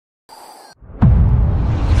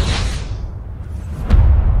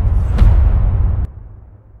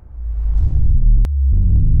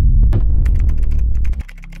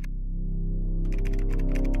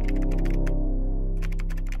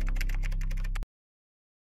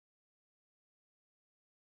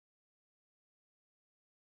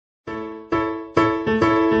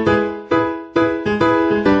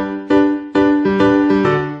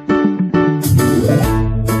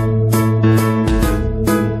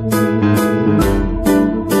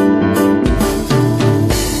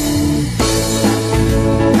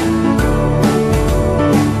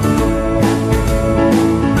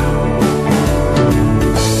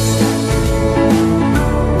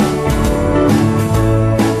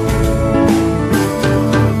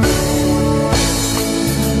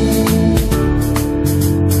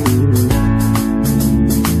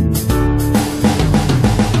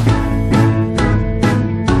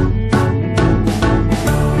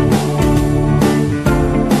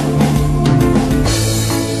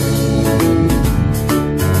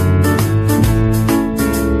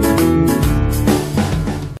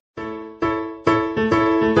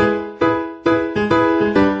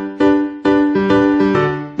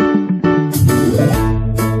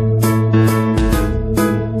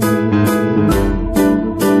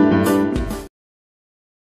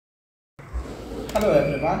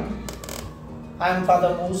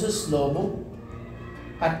is Lobo.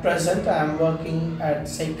 At present, I am working at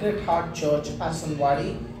Sacred Heart Church,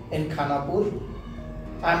 Asanwadi in Khanapur.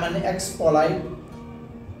 I am an ex-polite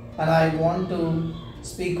and I want to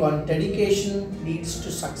speak on dedication leads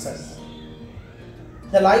to success.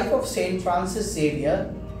 The life of Saint Francis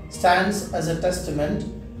Xavier stands as a testament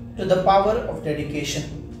to the power of dedication.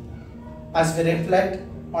 As we reflect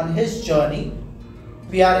on his journey,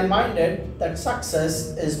 we are reminded that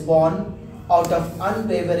success is born out of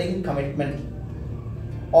unwavering commitment.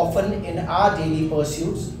 Often in our daily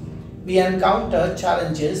pursuits, we encounter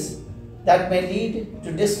challenges that may lead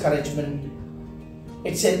to discouragement.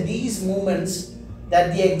 It's in these moments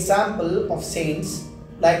that the example of saints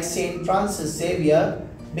like Saint Francis Xavier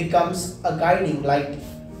becomes a guiding light.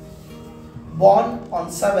 Born on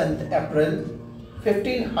 7th April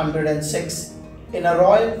 1506 in a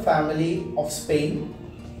royal family of Spain,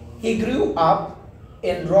 he grew up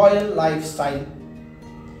in royal lifestyle.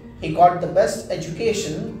 He got the best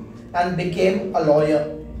education and became a lawyer.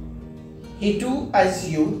 He too, as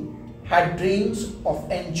you, had dreams of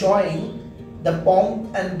enjoying the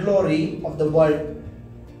pomp and glory of the world,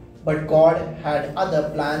 but God had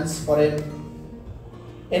other plans for him.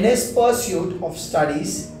 In his pursuit of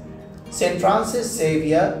studies, Saint Francis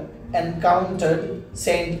Xavier encountered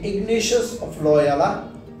Saint Ignatius of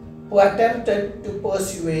Loyola, who attempted to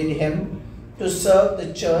persuade him to serve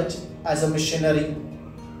the church as a missionary.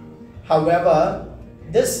 However,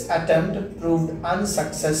 this attempt proved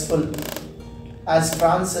unsuccessful, as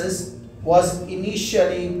Francis was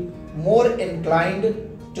initially more inclined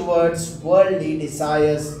towards worldly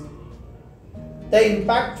desires. The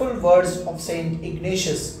impactful words of Saint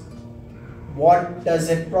Ignatius, "What does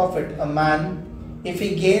it profit a man if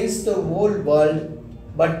he gains the whole world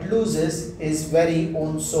but loses his very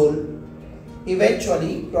own soul?"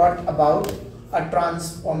 eventually brought about a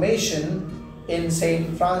transformation in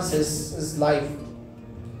Saint Francis's life.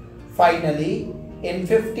 Finally, in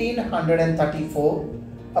 1534,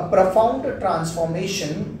 a profound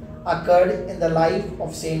transformation occurred in the life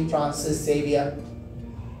of Saint Francis Xavier.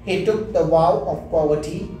 He took the vow of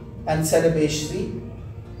poverty and celibacy,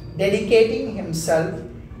 dedicating himself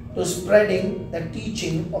to spreading the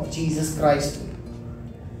teaching of Jesus Christ.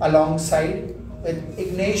 Alongside with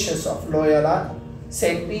Ignatius of Loyola,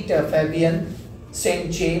 Saint Peter Fabian,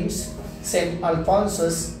 Saint James, Saint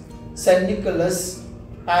Alphonsus, Saint Nicholas,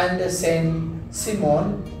 and Saint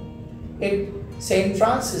Simon, Saint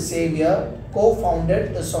Francis Xavier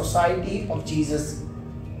co-founded the Society of Jesus.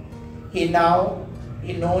 He now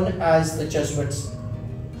is known as the Jesuits.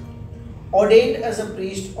 Ordained as a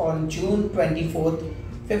priest on June 24th,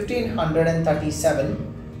 1537,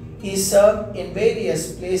 he served in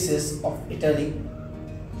various places of Italy.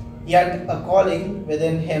 Yet a calling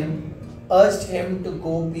within him urged him to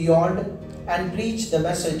go beyond and preach the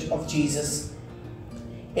message of Jesus.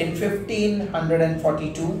 In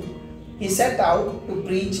 1542, he set out to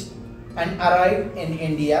preach and arrived in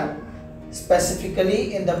India,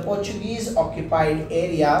 specifically in the Portuguese-occupied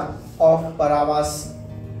area of Paravas.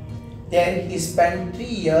 There he spent 3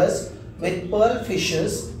 years with pearl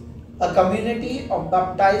fishers, a community of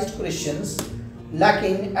baptized Christians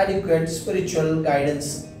lacking adequate spiritual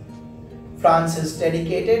guidance. Francis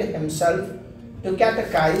dedicated himself to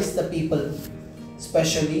catechize the people,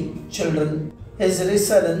 especially children. His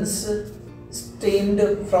resilience stemmed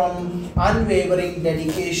from unwavering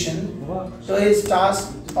dedication to his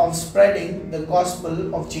task of spreading the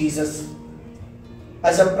gospel of Jesus.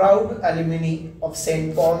 As a proud alumni of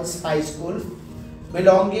St. Paul's High School,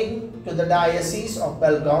 belonging to the Diocese of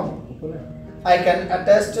Belagavi, I can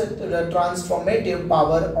attest to the transformative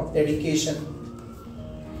power of dedication.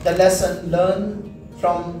 The lesson learned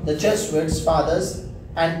from the Jesuits' fathers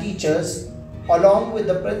and teachers, along with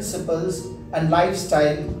the principles and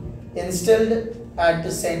lifestyle instilled at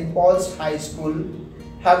the St. Paul's High School,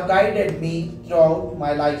 have guided me throughout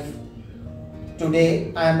my life.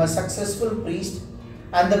 Today, I am a successful priest,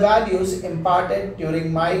 and the values imparted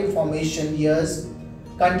during my formation years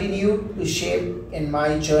continue to shape in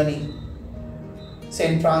my journey.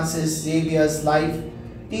 Saint Francis Xavier's life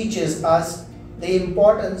teaches us the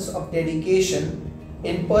importance of dedication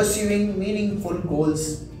in pursuing meaningful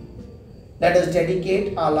goals. Let us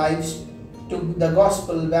dedicate our lives to the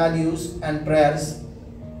gospel values and prayers.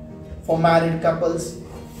 For married couples,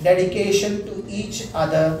 dedication to each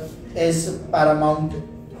other is paramount.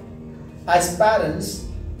 As parents,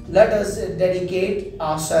 let us dedicate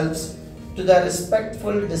ourselves to the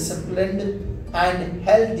respectful, disciplined, and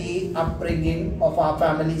healthy upbringing of our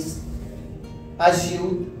families. As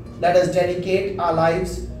youth, let us dedicate our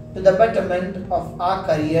lives to the betterment of our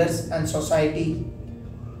careers and society.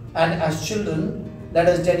 And as children, let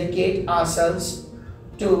us dedicate ourselves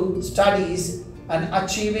to studies and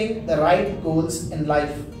achieving the right goals in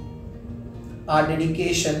life. Our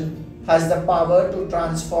dedication has the power to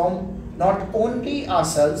transform not only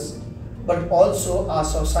ourselves but also our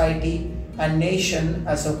society and nation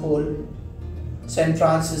as a whole. St.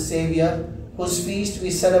 Francis Xavier, whose feast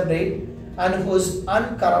we celebrate and whose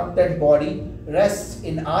uncorrupted body rests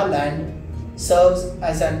in our land, serves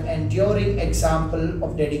as an enduring example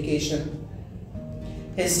of dedication.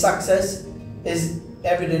 His success is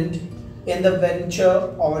evident in the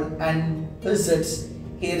venture on and visits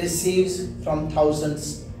he receives from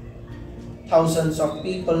thousands of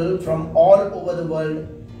people from all over the world,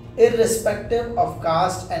 irrespective of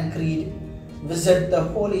caste and creed, visit the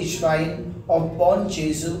holy shrine of born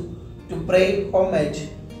Jesus to pay homage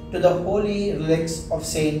to the holy relics of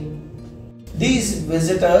saint. These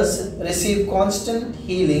visitors receive constant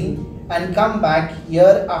healing and come back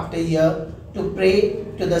year after year to pray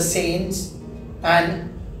to the saints and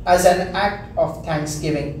as an act of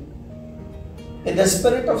thanksgiving. In the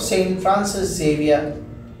spirit of St. Francis Xavier,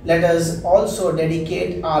 let us also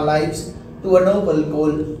dedicate our lives to a noble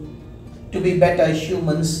goal, to be better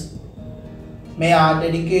humans. May our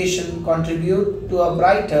dedication contribute to a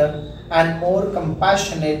brighter and more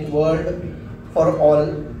compassionate world for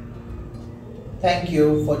all. Thank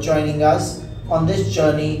you for joining us on this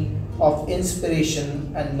journey of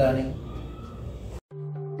inspiration and learning.